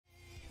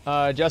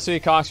Jesse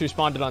Cox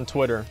responded on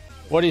Twitter.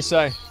 What do you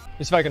say?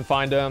 Let's see if I can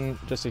find him.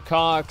 Jesse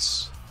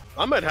Cox.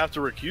 I might have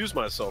to recuse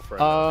myself right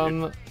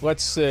now.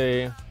 Let's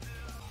see.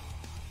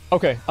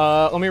 Okay,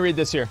 let me read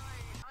this here.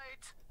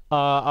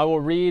 I will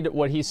read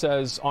what he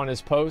says on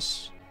his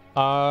posts.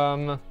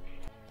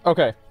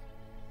 Okay.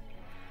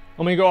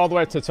 Let me go all the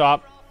way to the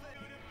top.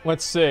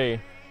 Let's see.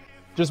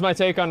 Just my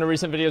take on the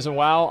recent videos in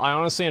WoW. I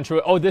honestly and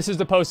truly... Oh, this is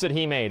the post that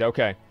he made.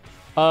 Okay.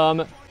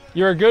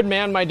 You're a good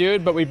man, my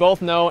dude, but we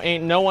both know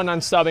ain't no one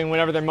unsubbing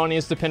whenever their money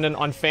is dependent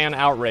on fan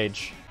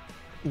outrage.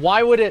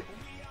 Why would it...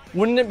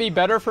 Wouldn't it be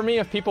better for me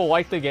if people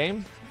like the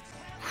game?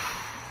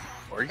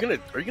 Are you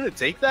gonna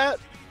take that?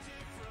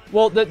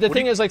 Well, the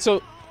thing is, like,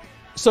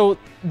 so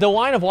the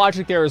line of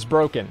logic there is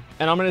broken,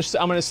 and I'm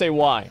gonna say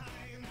why.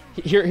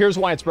 Here's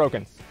why it's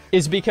broken.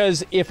 Is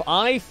because if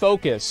I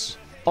focus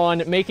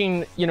on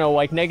making, you know,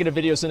 like negative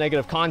videos and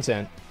negative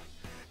content,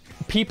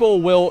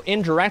 people will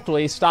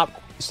indirectly stop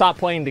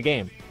playing the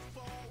game,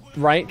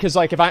 right? Because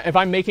like if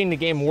I'm making the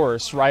game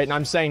worse, right, and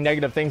I'm saying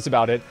negative things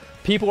about it,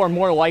 people are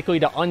more likely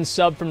to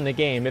unsub from the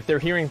game if they're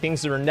hearing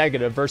things that are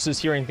negative versus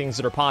hearing things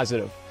that are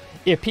positive.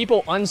 If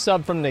people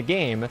unsub from the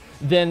game,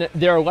 then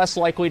they're less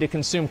likely to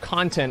consume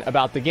content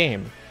about the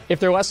game. If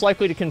they're less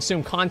likely to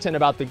consume content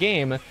about the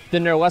game,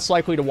 then they're less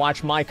likely to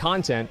watch my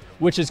content,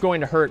 which is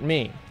going to hurt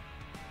me.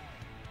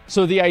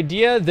 So the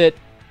idea that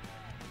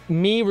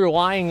me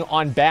relying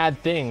on bad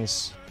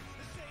things,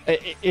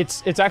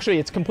 it's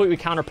completely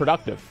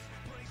counterproductive.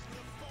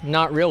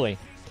 Not really.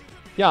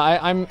 Yeah,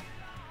 I'm...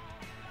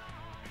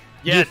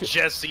 Yeah,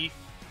 Jesse.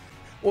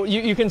 Well,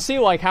 you can see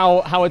like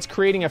how it's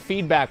creating a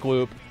feedback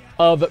loop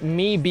of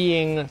me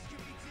being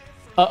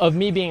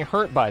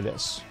hurt by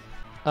this.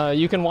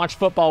 You can watch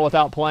football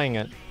without playing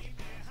it.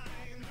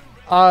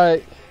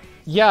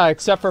 Yeah,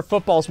 except for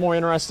football's more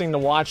interesting to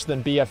watch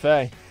than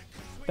BFA.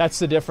 That's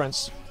the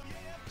difference.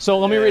 So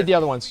let me read the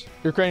other ones.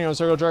 You're creating a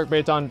circle jerk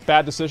based on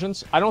bad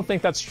decisions. I don't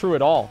think that's true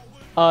at all.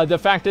 The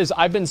fact is,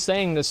 I've been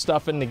saying this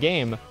stuff in the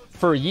game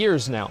for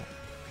years now.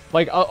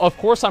 Like, of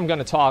course I'm going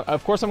to talk.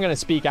 Of course I'm going to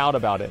speak out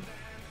about it.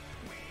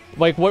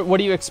 Like, what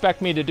do you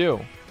expect me to do?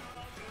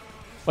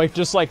 Like,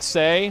 just like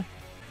say,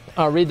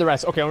 read the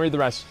rest. Okay, I'll read the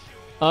rest.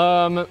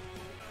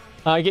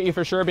 I get you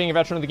for sure being a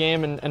veteran of the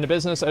game and the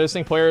business. I just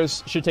think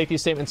players should take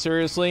these statements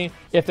seriously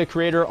if the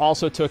creator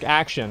also took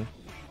action.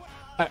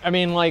 I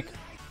mean, like,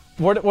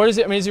 what is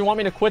it? I mean, does he want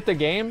me to quit the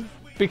game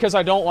because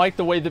I don't like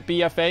the way that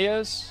BFA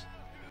is?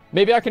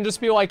 Maybe I can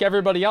just be like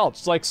everybody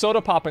else, like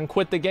Soda Pop, and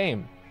quit the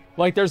game.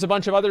 Like, there's a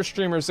bunch of other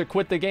streamers that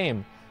quit the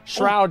game.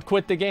 Shroud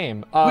quit the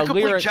game. We can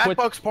play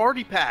Jackbox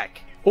Party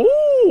Pack.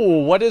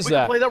 Ooh, what is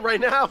that? We can play that right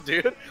now,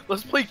 dude.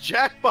 Let's play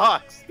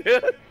Jackbox,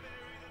 dude.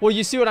 Well,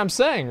 you see what I'm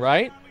saying,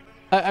 right?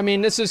 I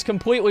mean, this is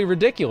completely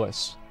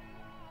ridiculous.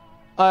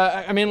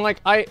 I mean,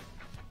 like,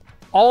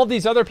 all of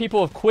these other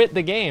people have quit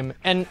the game,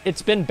 and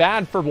it's been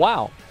bad for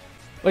WoW.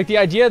 Like, the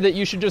idea that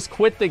you should just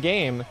quit the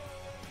game,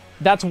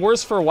 that's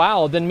worse for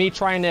WoW than me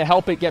trying to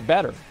help it get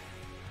better.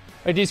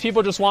 Like, these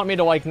people just want me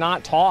to, like,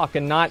 not talk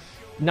and not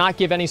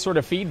give any sort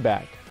of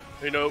feedback.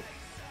 You know...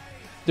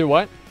 Do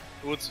what?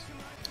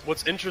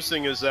 What's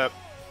interesting is that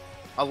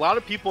a lot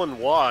of people in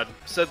WoD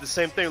said the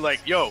same thing,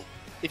 like, yo,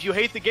 if you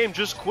hate the game,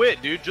 just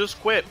quit, dude,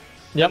 just quit.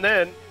 Yep.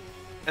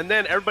 And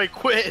then everybody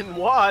quit in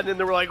WoD, and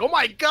they were like, oh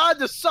my god,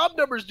 the sub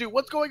numbers, dude,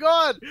 what's going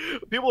on?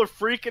 People are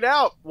freaking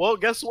out. Well,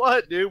 guess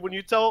what, dude? When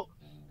you tell,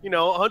 you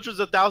know, hundreds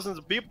of thousands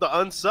of people to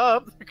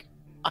unsub,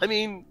 I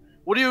mean,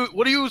 what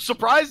are you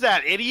surprised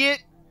at,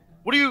 idiot?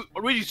 Are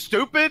you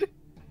stupid?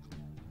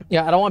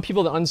 Yeah, I don't want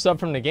people to unsub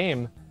from the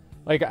game.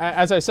 Like,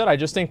 as I said, I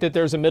just think that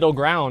there's a middle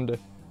ground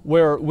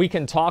where we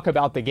can talk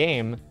about the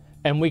game,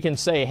 and we can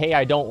say, hey,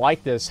 I don't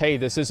like this. Hey,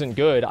 this isn't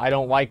good. I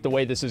don't like the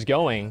way this is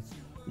going.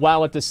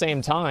 While at the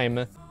same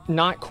time,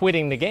 not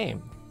quitting the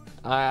game.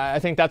 I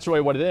think that's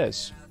really what it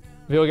is.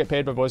 People get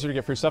paid by Blizzard to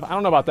get free stuff. I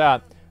don't know about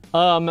that.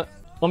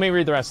 Let me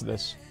read the rest of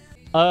this.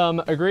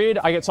 Agreed,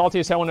 I get salty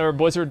as hell whenever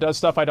Blizzard does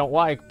stuff I don't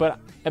like, but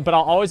I'll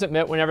always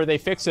admit whenever they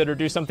fix it or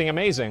do something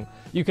amazing.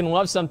 You can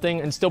love something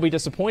and still be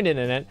disappointed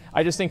in it.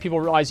 I just think people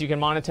realize you can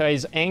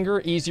monetize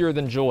anger easier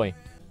than joy.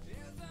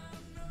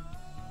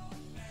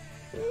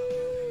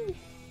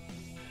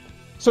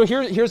 So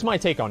here's my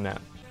take on that.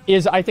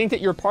 Is I think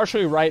that you're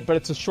partially right, but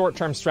it's a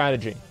short-term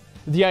strategy.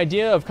 The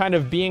idea of kind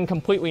of being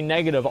completely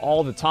negative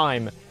all the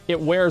time, it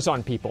wears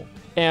on people.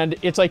 And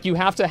it's like you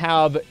have to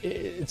have,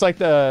 it's like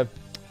the,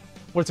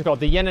 what's it called?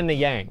 The yin and the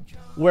yang.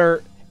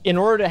 Where in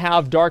order to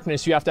have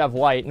darkness, you have to have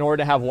light. In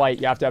order to have light,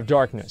 you have to have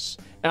darkness.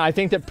 And I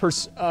think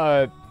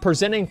that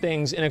presenting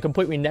things in a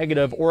completely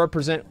negative or a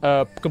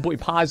completely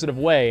positive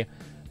way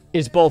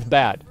is both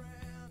bad,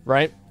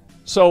 right?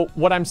 So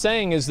what I'm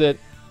saying is that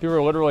people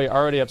are literally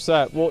already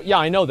upset. Well, yeah,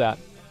 I know that.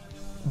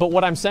 But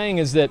what I'm saying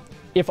is that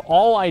if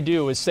all I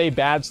do is say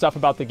bad stuff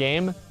about the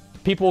game,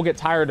 people will get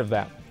tired of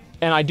that.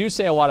 And I do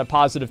say a lot of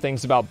positive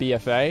things about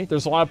BFA.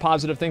 There's a lot of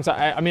positive things.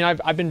 I mean,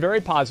 I've been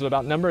very positive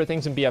about a number of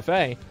things in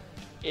BFA.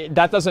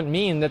 That doesn't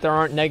mean that there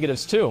aren't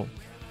negatives too.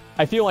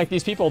 I feel like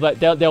these people,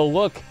 that they'll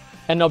look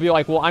and they'll be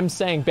like, well, I'm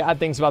saying bad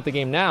things about the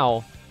game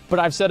now, but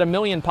I've said a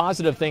million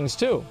positive things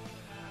too,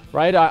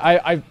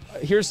 right?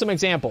 Here's some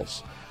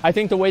examples. I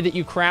think the way that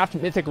you craft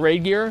mythic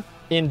raid gear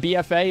in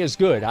BFA is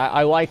good.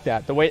 I like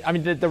that. The way, I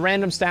mean, the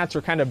random stats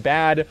are kind of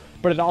bad,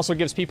 but it also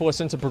gives people a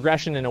sense of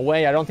progression in a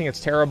way. I don't think it's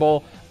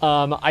terrible.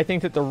 I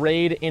think that the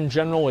raid in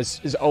general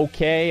is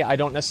okay. I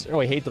don't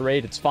necessarily hate the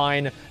raid. It's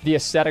fine. The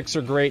aesthetics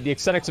are great. The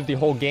aesthetics of the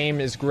whole game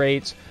is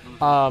great.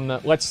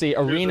 Let's see,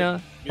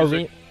 Arena.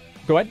 Music.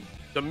 Go ahead.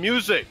 The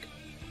music.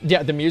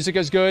 Yeah, the music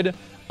is good.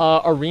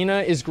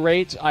 Arena is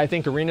great. I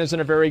think Arena's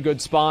in a very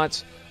good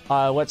spot.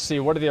 Let's see,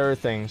 what are the other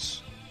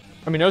things?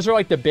 I mean, those are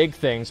like the big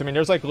things. I mean,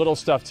 there's like little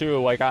stuff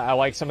too. Like I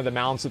like some of the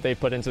mounts that they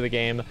put into the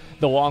game.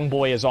 The Long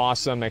Boy is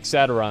awesome,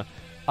 etc.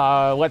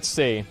 Let's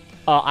see.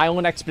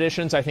 Island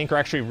Expeditions, I think, are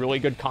actually really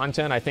good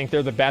content. I think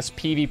they're the best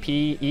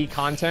PvP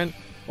content.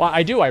 Well,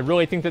 I do. I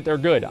really think that they're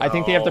good. I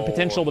think they have the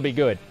potential to be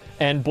good.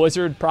 And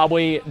Blizzard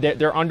probably,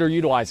 they're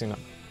underutilizing them.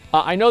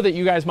 I know that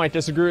you guys might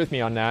disagree with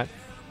me on that,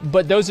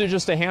 but those are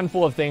just a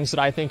handful of things that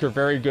I think are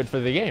very good for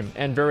the game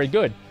and very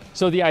good.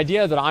 So the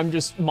idea that I'm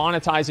just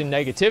monetizing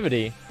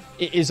negativity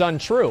is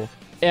untrue.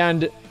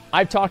 And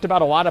I've talked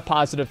about a lot of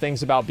positive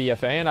things about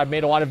BFA, and I've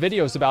made a lot of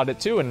videos about it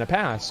too in the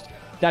past.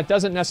 That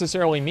doesn't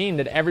necessarily mean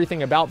that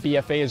everything about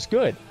BFA is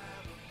good.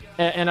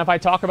 And if I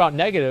talk about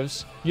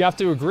negatives, you have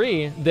to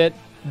agree that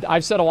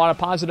I've said a lot of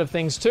positive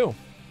things too.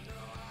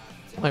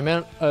 I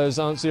meant, as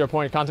I don't see your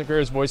point, content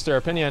creators voice their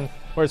opinion,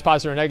 whether it's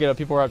positive or negative.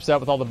 People are upset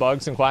with all the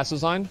bugs in class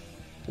design.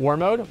 War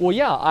mode? Well,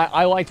 yeah,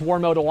 I liked war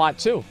mode a lot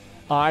too.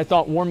 I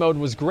thought war mode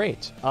was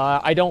great.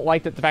 I don't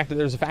like the fact that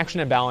there's a faction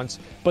imbalance,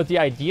 but the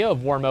idea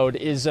of war mode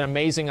is an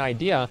amazing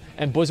idea,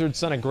 and Blizzard's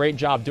done a great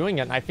job doing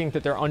it, and I think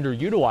that they're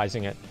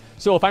underutilizing it.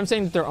 So if I'm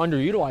saying that they're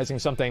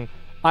underutilizing something,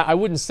 I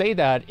wouldn't say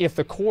that if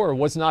the core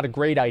was not a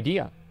great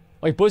idea.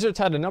 Like, Blizzard's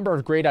had a number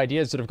of great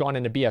ideas that have gone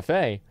into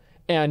BFA,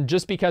 and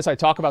just because I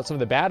talk about some of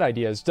the bad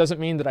ideas doesn't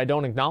mean that I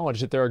don't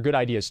acknowledge that there are good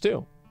ideas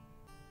too.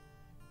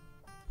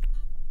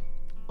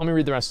 Let me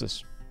read the rest of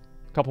this.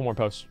 A couple more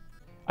posts.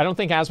 I don't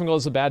think Asmongold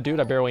is a bad dude.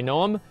 I barely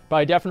know him. But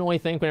I definitely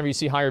think whenever you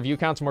see higher view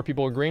counts, more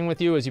people agreeing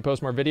with you as you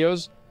post more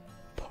videos.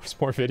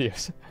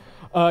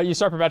 You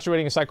start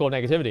perpetuating a cycle of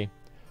negativity.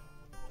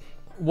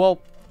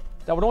 Well,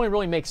 that would only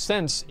really make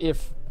sense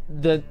if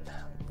the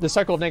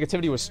cycle of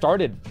negativity was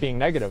started being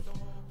negative.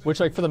 Which,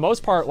 like, for the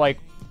most part, like,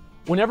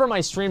 whenever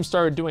my stream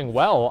started doing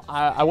well,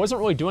 I wasn't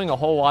really doing a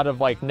whole lot of,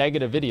 like,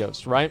 negative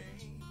videos, right?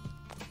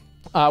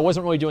 I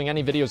wasn't really doing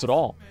any videos at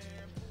all.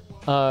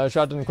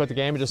 Shroud didn't quit the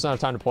game, he just doesn't have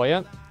time to play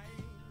it.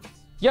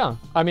 Yeah,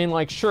 I mean,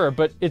 like, sure,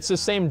 but it's the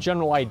same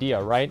general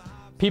idea, right?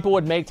 People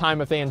would make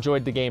time if they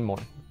enjoyed the game more.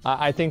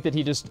 I think that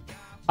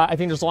I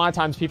think there's a lot of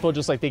times people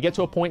just, like, they get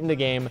to a point in the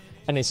game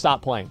and they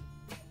stop playing.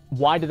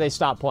 Why do they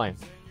stop playing?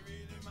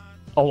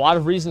 A lot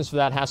of reasons for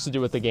that has to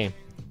do with the game.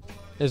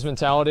 His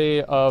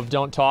mentality of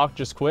don't talk,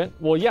 just quit.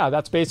 Well, yeah,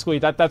 that's basically,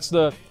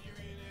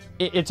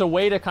 it's a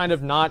way to kind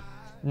of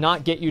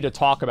not get you to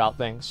talk about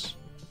things.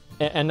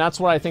 And that's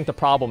what I think the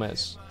problem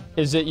is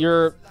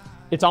that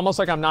it's almost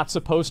like I'm not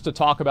supposed to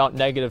talk about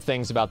negative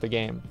things about the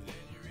game.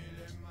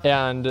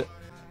 And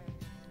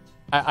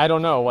I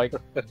don't know, like,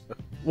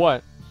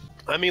 what?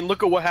 I mean,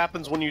 look at what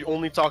happens when you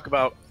only talk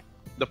about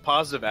the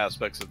positive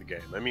aspects of the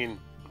game. I mean,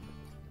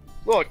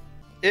 look,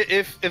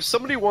 if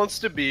somebody wants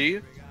to be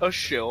a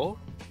shill,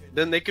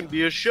 then they can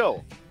be a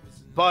shill.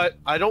 But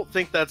I don't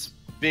think that's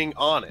being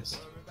honest.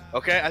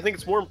 Okay? I think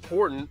it's more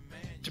important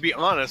to be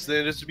honest than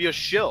it is to be a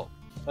shill.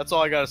 That's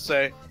all I gotta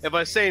say. If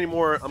I say any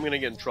more, I'm gonna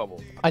get in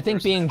trouble. I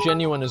think being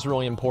genuine is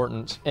really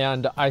important,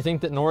 and I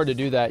think that in order to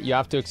do that, you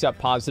have to accept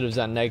positives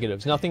and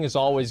negatives. Nothing is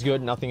always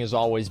good, nothing is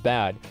always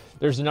bad.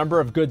 There's a number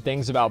of good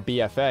things about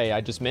BFA.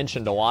 I just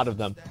mentioned a lot of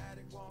them.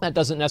 That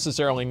doesn't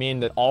necessarily mean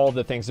that all of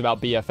the things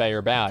about BFA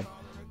are bad,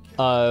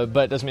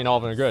 but it doesn't mean all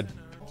of them are good.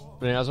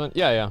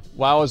 Yeah.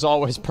 WoW is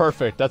always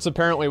perfect. That's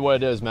apparently what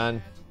it is,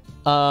 man.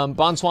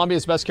 Bonswambi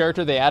is the best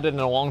character they added in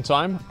a long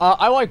time.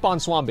 I like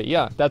Bonswambi,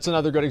 yeah. That's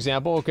another good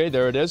example. Okay,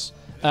 there it is.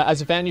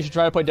 As a fan, you should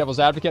try to play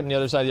devil's advocate on the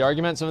other side of the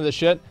argument. Some of this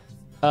shit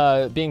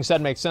being said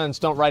makes sense.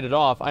 Don't write it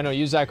off. I know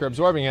you, Zach, are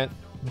absorbing it,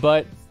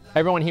 but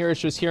everyone here is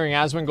just hearing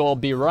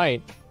Asmongold be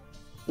right.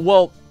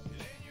 Well,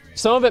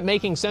 some of it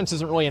making sense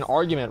isn't really an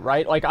argument,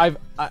 right? Like,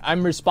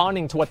 I'm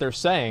responding to what they're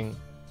saying,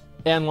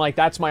 and, like,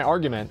 that's my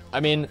argument. I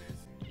mean,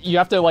 you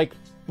have to, like,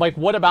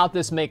 what about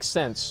this makes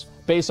sense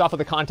based off of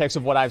the context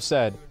of what I've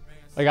said?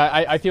 Like,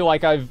 I feel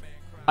like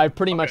I've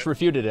pretty much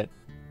refuted it.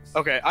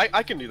 Okay,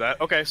 I can do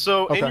that. Okay,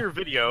 so in your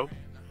video,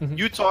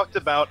 you talked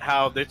about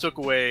how they took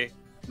away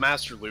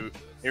Master Loot,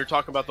 and you're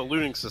talking about the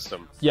looting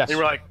system. Yes. And you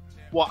were like,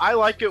 well, I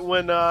like it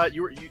when,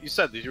 you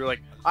said this, you were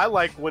like, I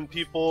like when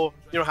people,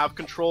 have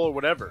control or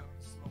whatever.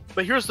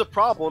 But here's the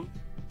problem,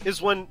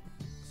 is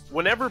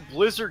whenever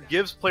Blizzard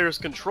gives players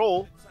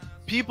control,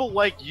 people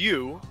like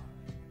you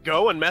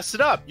go and mess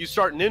it up. You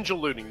start ninja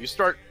looting, you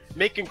start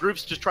making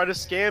groups to try to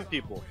scam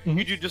people.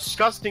 You do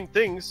disgusting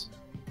things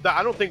that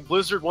I don't think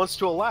Blizzard wants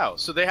to allow.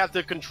 So they have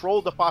to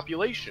control the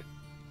population.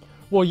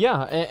 Well,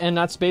 yeah, and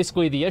that's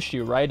basically the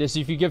issue, right? Is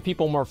if you give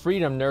people more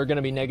freedom, there are going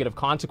to be negative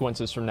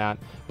consequences from that.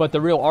 But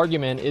the real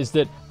argument is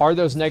that, are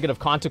those negative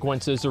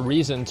consequences a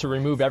reason to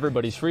remove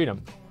everybody's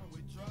freedom?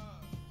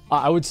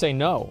 I would say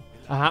no.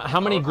 How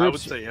many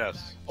groups? I would say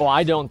yes. Oh,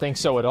 I don't think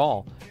so at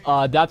all.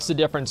 That's the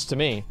difference to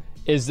me,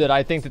 is that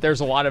I think that there's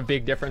a lot of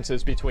big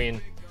differences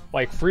between,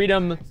 like,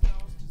 freedom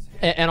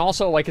and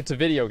also, like, it's a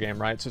video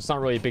game, right? So it's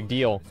not really a big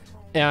deal.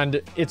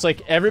 And it's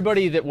like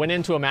everybody that went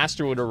into a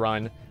Master Looter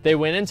run, they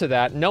went into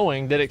that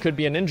knowing that it could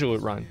be a Ninja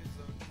Loot run.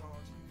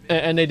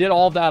 And they did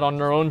all of that on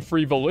their own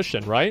free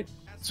volition, right?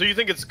 So you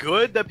think it's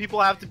good that people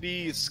have to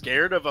be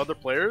scared of other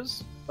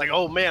players? Like,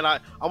 oh man, I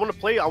want to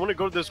play, I want to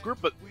go to this group,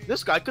 but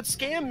this guy could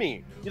scam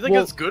me. You think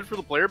it's good for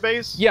the player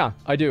base? Yeah,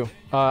 I do.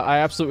 I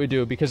absolutely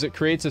do, because it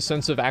creates a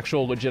sense of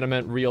actual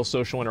legitimate, real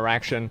social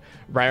interaction,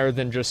 rather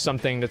than just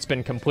something that's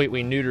been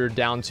completely neutered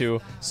down to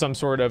some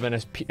sort of an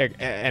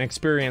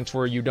experience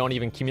where you don't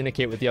even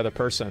communicate with the other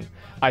person.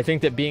 I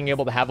think that being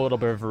able to have a little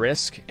bit of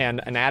risk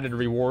and an added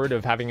reward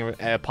of having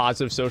a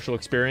positive social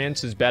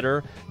experience is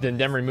better than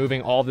them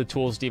removing all the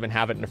tools to even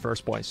have it in the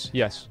first place.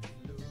 Yes.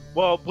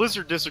 Well,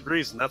 Blizzard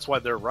disagrees, and that's why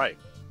they're right.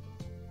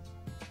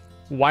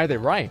 Why are they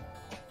right?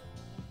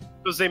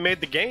 Because they made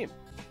the game.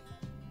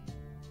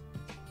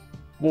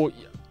 Well,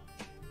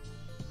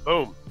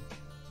 boom.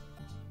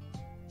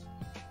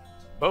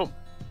 Boom.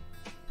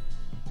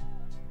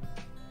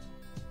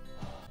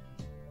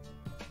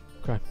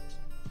 Okay.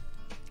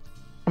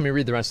 Let me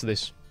read the rest of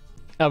these.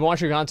 I've been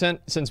watching your content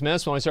since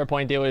Miss when I started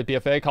playing daily at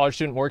BFA. College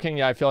student working.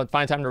 Yeah, I feel like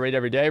find time to raid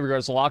every day.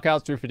 Regardless of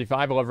lockouts,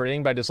 355. I love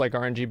raiding, but I dislike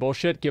RNG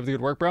bullshit. Give the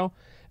good work, bro.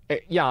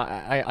 Yeah,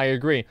 I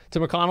agree. To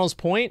McConnell's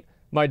point,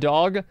 my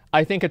dog,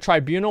 I think a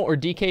tribunal or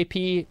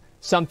DKP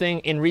something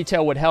in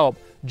retail would help.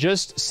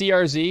 Just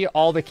CRZ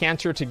all the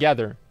cancer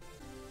together.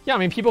 Yeah, I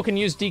mean, people can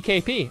use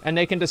DKP, and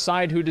they can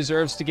decide who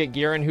deserves to get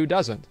gear and who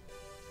doesn't.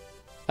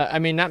 I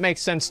mean, that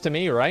makes sense to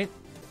me, right?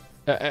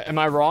 Am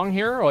I wrong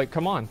here? Like,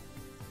 come on.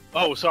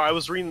 Oh, sorry, I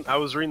was reading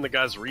the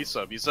guy's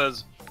resub. He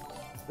says,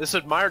 this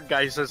admired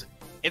guy, he says,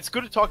 it's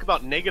good to talk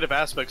about negative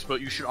aspects, but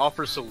you should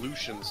offer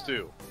solutions,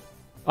 too.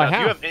 Now, I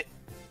have.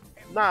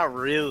 Not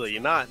really.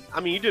 I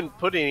mean, you didn't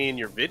put any in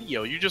your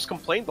video. You just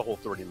complained the whole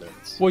 30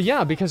 minutes. Well,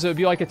 yeah, because it would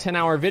be like a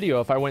 10-hour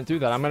video if I went through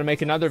that. I'm going to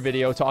make another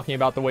video talking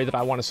about the way that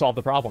I want to solve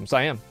the problems.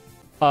 I am.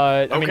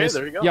 I mean,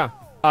 there you go.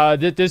 Yeah.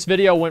 This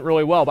video went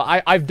really well,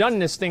 but I've done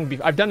this thing.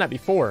 I've done that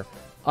before.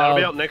 That'll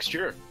be out next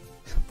year.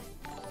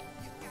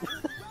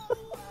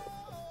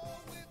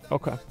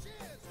 Okay.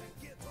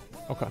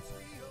 Okay.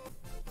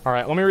 All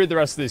right. Let me read the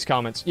rest of these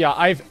comments. Yeah,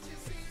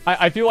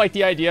 I feel like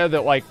the idea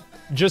that, like,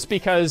 just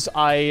because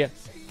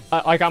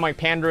I'm like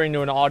pandering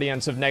to an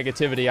audience of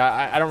negativity,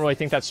 I don't really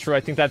think that's true.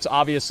 I think that's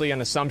obviously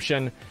an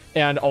assumption,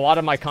 and a lot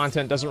of my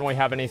content doesn't really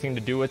have anything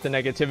to do with the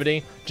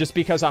negativity. Just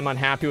because I'm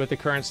unhappy with the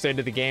current state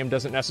of the game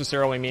doesn't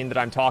necessarily mean that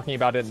I'm talking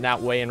about it in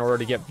that way in order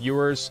to get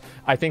viewers.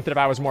 I think that if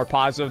I was more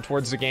positive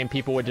towards the game,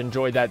 people would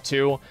enjoy that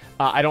too.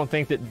 I don't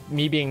think that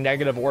me being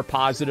negative or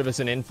positive is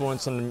an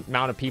influence on the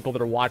amount of people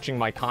that are watching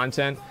my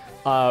content.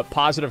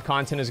 Positive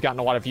content has gotten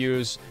a lot of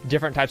views.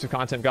 Different types of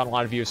content have gotten a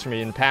lot of views for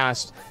me in the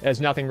past. It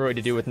has nothing really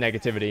to do with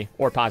negativity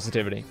or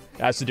positivity.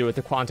 It has to do with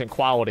the content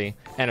quality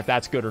and if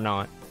that's good or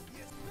not.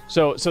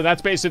 So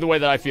that's basically the way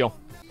that I feel.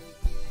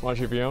 Watch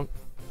your view.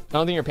 I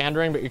don't think you're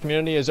pandering, but your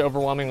community is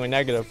overwhelmingly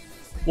negative.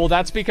 Well,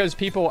 that's because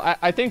people...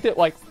 I think that,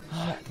 like,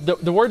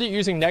 the word that you're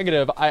using,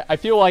 negative, I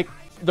feel like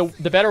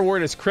the better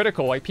word is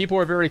critical. Like, people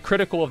are very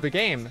critical of the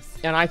game,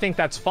 and I think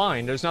that's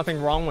fine. There's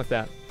nothing wrong with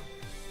that.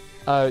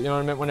 You know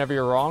what I mean? Whenever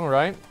you're wrong,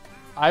 right?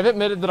 I've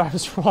admitted that I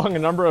was wrong a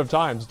number of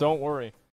times. Don't worry.